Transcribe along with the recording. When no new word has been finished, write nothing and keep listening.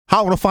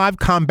Holiday 5,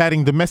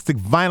 combating domestic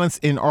violence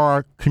in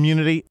our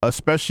community,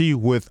 especially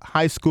with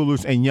high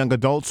schoolers and young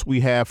adults. We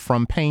have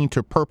From Pain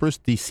to Purpose,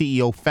 the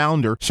CEO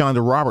founder,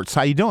 Shonda Roberts.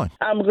 How you doing?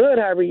 I'm good.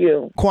 How are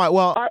you? Quite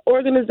well. Our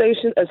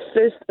organization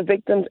assists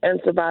victims and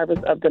survivors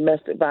of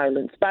domestic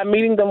violence by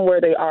meeting them where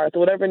they are.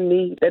 So whatever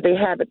need that they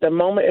have at the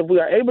moment, if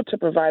we are able to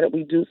provide it,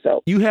 we do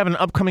so. You have an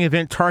upcoming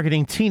event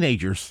targeting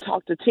teenagers.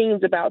 Talk to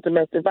teens about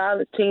domestic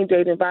violence, teen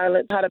dating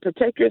violence, how to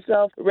protect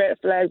yourself, red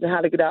flags, and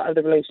how to get out of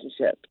the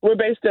relationship. We're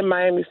based in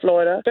Miami,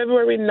 Florida.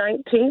 February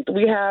 19th,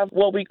 we have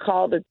what we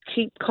call the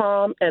Keep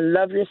Calm and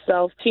Love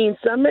Yourself Teen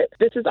Summit.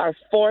 This is our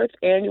 4th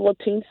annual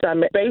Teen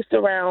Summit based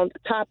around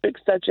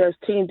topics such as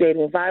teen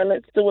dating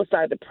violence,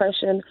 suicide,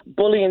 depression,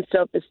 bullying,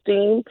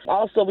 self-esteem.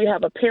 Also, we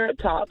have a parent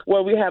talk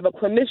where we have a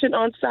clinician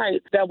on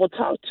site that will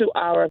talk to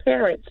our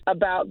parents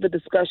about the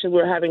discussion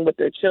we're having with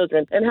their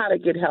children and how to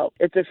get help.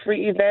 It's a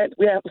free event.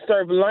 We have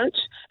serve lunch,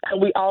 and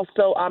we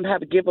also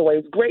have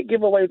giveaways, great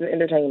giveaways and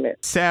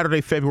entertainment. Saturday,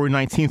 February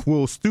 19th,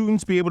 will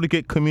students be able to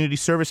get community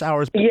service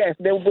hours? Yes,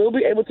 they will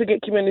be able to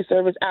get community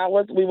service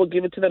hours. We will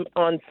give it to them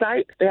on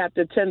site. They have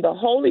to attend the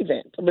whole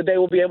event, but they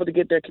will be able to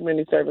get their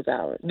community service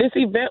hours. This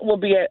event will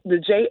be at the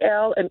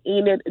JL and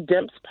Enid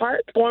Demps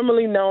Park,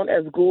 formerly known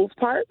as Goulds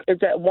Park.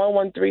 It's at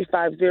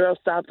 11350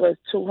 Southwest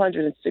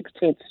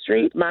 216th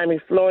Street, Miami,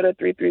 Florida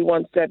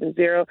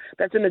 33170.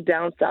 That's in the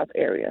down south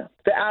area.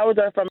 The hours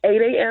are from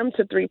 8 a.m.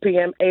 to 3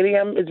 p.m. 8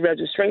 a.m. is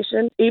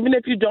registration. Even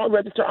if you don't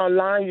register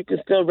online, you can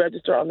still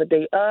register on the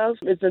day of.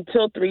 It's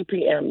until 3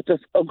 p.m.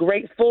 It's a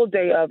great full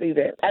day of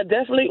event. I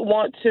definitely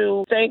want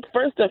to thank,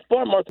 first and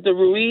foremost, the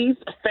Ruiz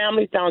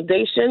Family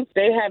Foundation.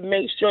 They have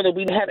made sure that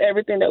we have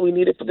everything that we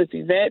needed for this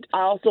event.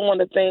 I also want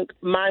to thank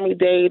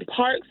Miami-Dade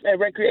Parks and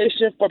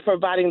Recreation for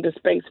providing the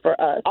space for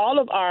us. All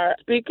of our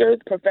speakers,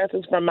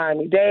 professors from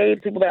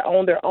Miami-Dade, people that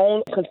own their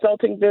own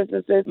consulting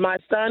businesses. My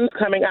son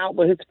coming out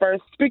with his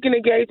first speaking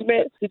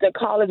engagement. He's at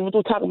college. We're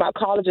talking about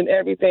college and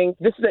everything.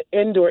 This is an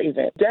indoor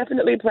event.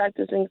 Definitely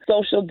practicing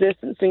social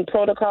distancing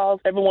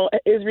protocols. Everyone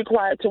is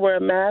required to wear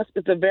a mask.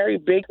 It's a very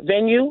big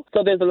venue,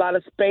 so there's a lot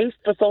of space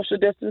for social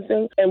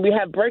distancing. And we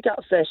have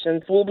breakout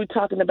sessions. We'll be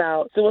talking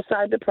about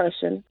suicide,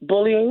 depression,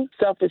 bullying,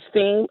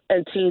 self-esteem,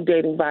 and teen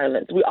dating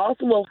violence. We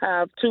also will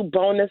have 2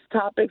 bonus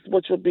topics,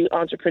 which will be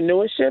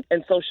entrepreneurship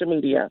and social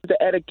media,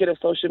 the etiquette of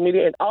social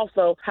media, and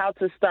also how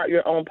to start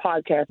your own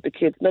podcast. The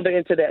kids know they're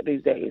into that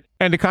these days.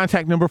 And the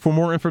contact number for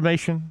more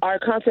information? Our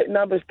contact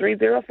number is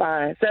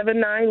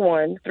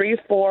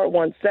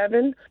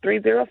 305-791-3417,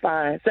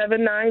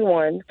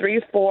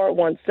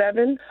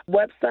 305-791-3417.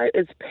 Website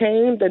is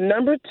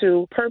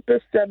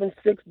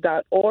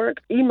pain2purpose76.org.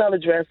 Email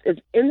address is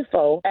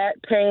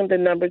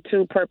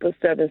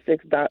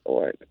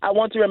info@pain2purpose76.org. I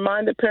want to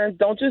remind the parents,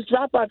 don't just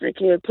drop off your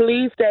kids.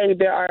 Please stay.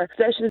 There are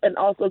sessions and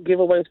also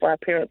giveaways for our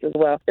parents as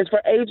well. It's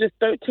for ages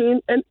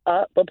 13 and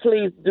up, but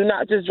please do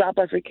not just drop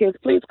off your kids.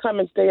 Please come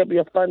and stay. It'll be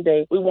a fun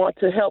day. We want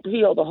to help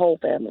heal the whole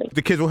family.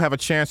 The kids will have a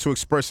chance to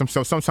express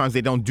themselves. Sometimes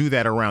they don't do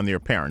that around their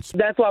parents.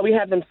 That's why we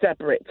have them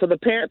separate. So the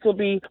parents will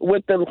be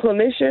with the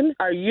clinician.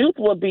 Our youth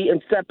will be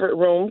in separate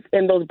rooms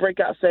in those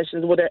breakout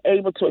sessions where they're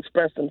able to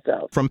express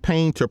themselves. From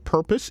Pain to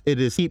Purpose, it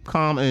is Keep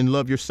Calm and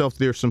Love Yourself,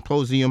 their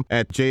symposium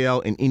at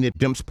JL and Enid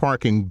Demps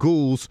Park in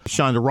Goulds.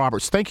 Shonda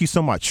Roberts, thank you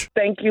so much.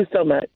 Thank you so much.